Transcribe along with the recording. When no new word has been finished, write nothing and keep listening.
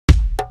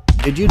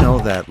Did you know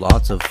that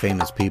lots of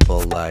famous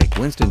people like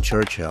Winston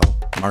Churchill,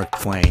 Mark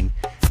Twain,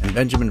 and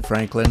Benjamin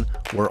Franklin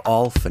were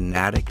all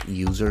fanatic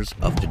users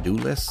of to-do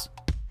lists?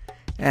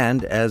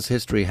 And as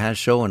history has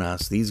shown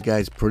us, these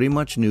guys pretty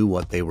much knew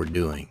what they were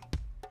doing.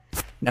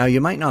 Now,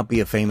 you might not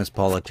be a famous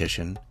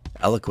politician,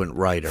 eloquent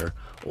writer,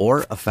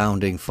 or a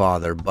founding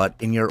father, but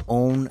in your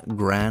own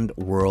grand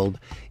world,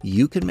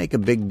 you can make a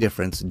big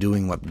difference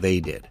doing what they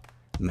did.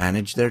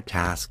 Manage their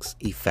tasks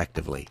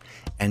effectively.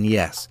 And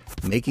yes,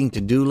 making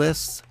to-do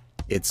lists,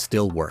 it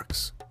still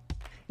works.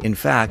 In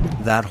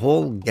fact, that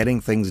whole getting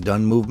things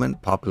done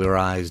movement,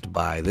 popularized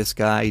by this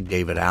guy,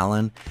 David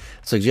Allen,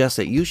 suggests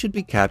that you should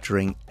be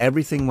capturing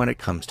everything when it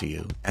comes to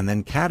you, and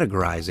then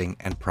categorizing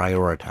and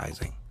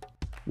prioritizing.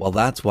 Well,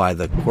 that's why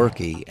the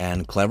quirky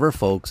and clever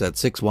folks at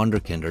 6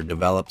 Wunderkinder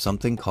developed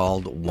something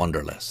called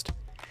Wunderlist.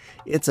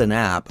 It's an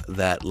app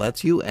that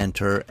lets you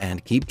enter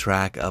and keep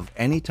track of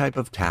any type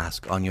of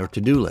task on your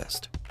to-do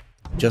list.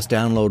 Just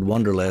download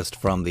Wunderlist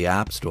from the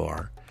App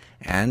Store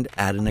and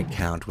add an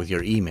account with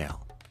your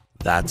email.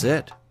 That's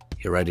it.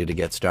 You're ready to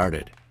get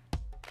started.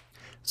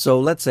 So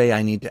let's say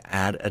I need to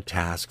add a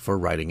task for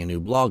writing a new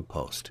blog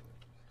post.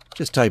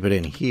 Just type it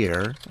in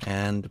here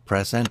and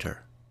press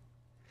enter.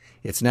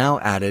 It's now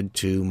added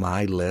to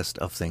my list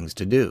of things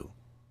to do.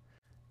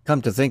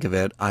 Come to think of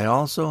it, I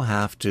also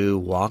have to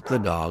walk the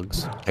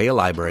dogs, pay a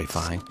library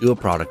fine, do a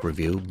product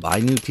review, buy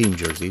new team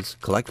jerseys,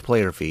 collect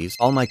player fees,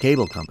 call my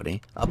cable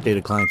company, update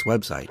a client's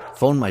website,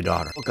 phone my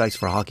daughter, book ice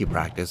for hockey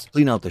practice,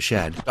 clean out the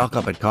shed, stock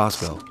up at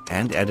Costco,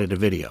 and edit a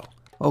video.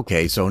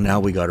 Okay, so now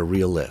we got a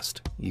real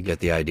list. You get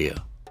the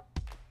idea.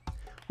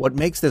 What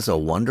makes this a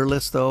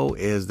Wunderlist, though,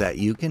 is that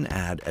you can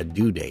add a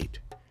due date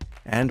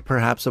and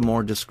perhaps a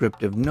more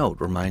descriptive note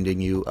reminding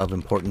you of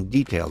important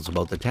details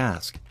about the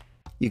task.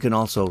 You can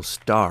also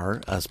star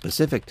a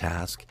specific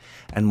task,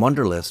 and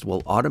Wunderlist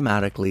will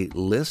automatically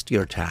list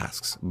your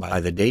tasks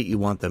by the date you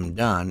want them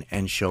done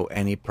and show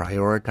any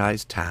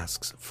prioritized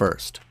tasks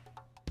first.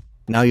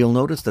 Now you'll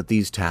notice that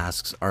these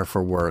tasks are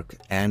for work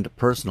and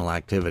personal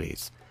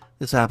activities.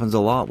 This happens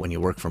a lot when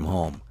you work from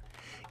home.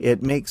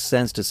 It makes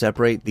sense to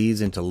separate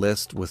these into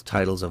lists with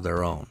titles of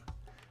their own.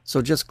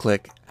 So just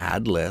click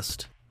Add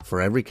List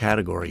for every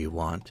category you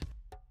want.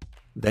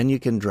 Then you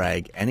can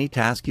drag any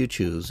task you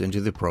choose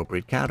into the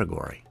appropriate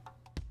category.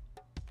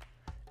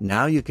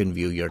 Now you can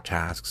view your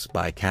tasks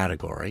by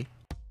category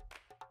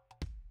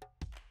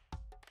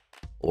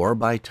or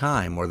by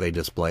time where they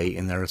display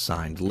in their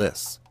assigned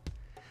lists.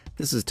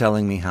 This is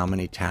telling me how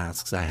many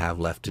tasks I have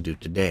left to do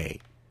today,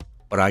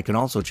 but I can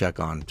also check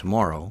on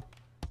tomorrow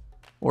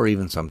or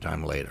even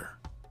sometime later.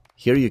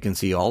 Here you can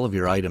see all of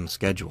your items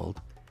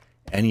scheduled,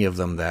 any of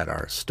them that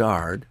are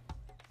starred,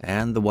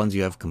 and the ones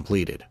you have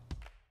completed.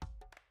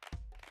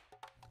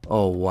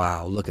 Oh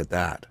wow, look at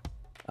that.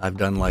 I've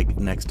done like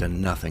next to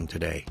nothing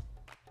today.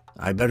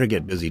 I better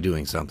get busy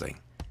doing something.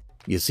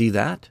 You see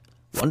that?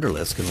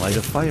 Wunderlist can light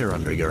a fire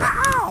under your...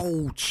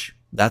 Ouch!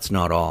 That's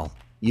not all.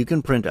 You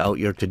can print out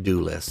your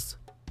to-do lists,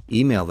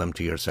 email them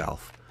to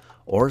yourself,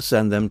 or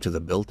send them to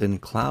the built-in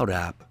cloud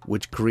app,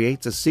 which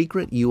creates a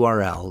secret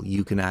URL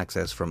you can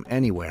access from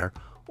anywhere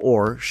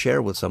or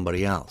share with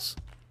somebody else.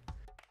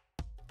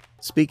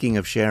 Speaking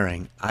of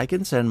sharing, I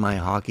can send my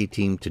hockey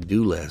team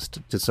to-do list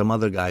to some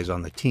other guys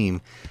on the team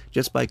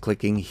just by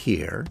clicking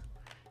here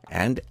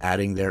and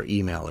adding their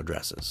email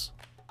addresses.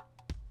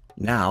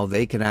 Now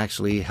they can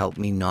actually help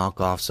me knock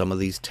off some of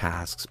these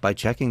tasks by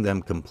checking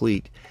them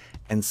complete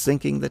and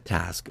syncing the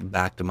task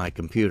back to my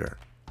computer.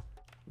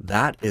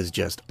 That is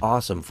just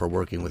awesome for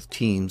working with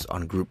teams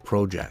on group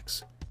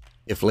projects.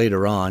 If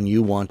later on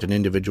you want an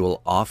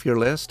individual off your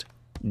list,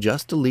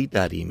 just delete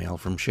that email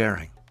from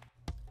sharing.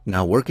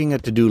 Now, working a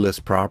to-do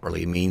list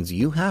properly means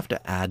you have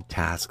to add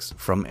tasks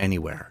from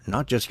anywhere,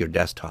 not just your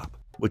desktop,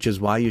 which is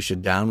why you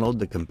should download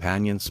the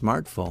companion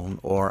smartphone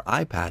or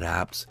iPad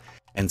apps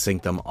and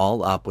sync them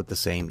all up with the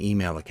same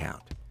email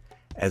account.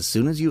 As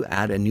soon as you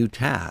add a new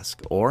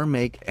task or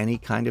make any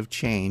kind of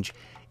change,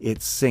 it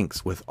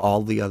syncs with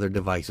all the other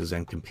devices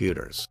and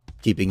computers,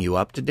 keeping you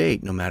up to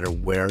date no matter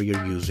where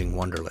you're using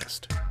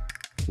Wunderlist.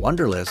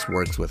 Wunderlist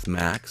works with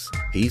Macs,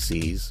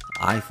 PCs,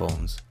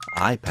 iPhones,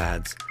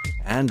 iPads,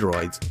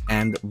 Androids,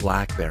 and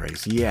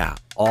Blackberries. Yeah,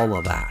 all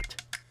of that.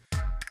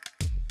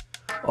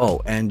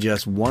 Oh, and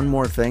just one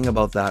more thing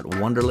about that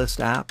Wunderlist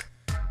app.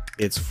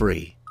 It's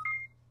free.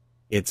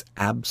 It's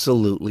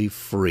absolutely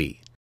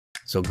free.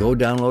 So go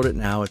download it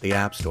now at the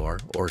App Store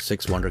or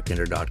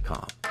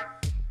 6wunderkinder.com.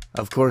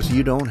 Of course,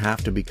 you don't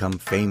have to become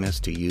famous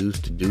to use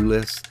to-do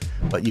lists,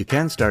 but you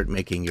can start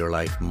making your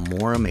life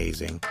more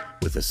amazing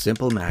with the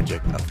simple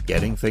magic of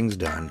getting things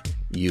done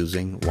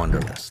using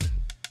Wunderlist.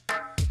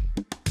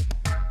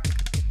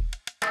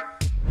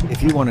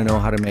 If you want to know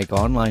how to make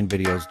online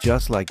videos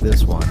just like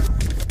this one,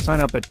 sign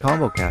up at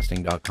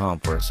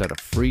combocasting.com for a set of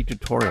free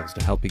tutorials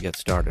to help you get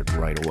started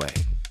right away.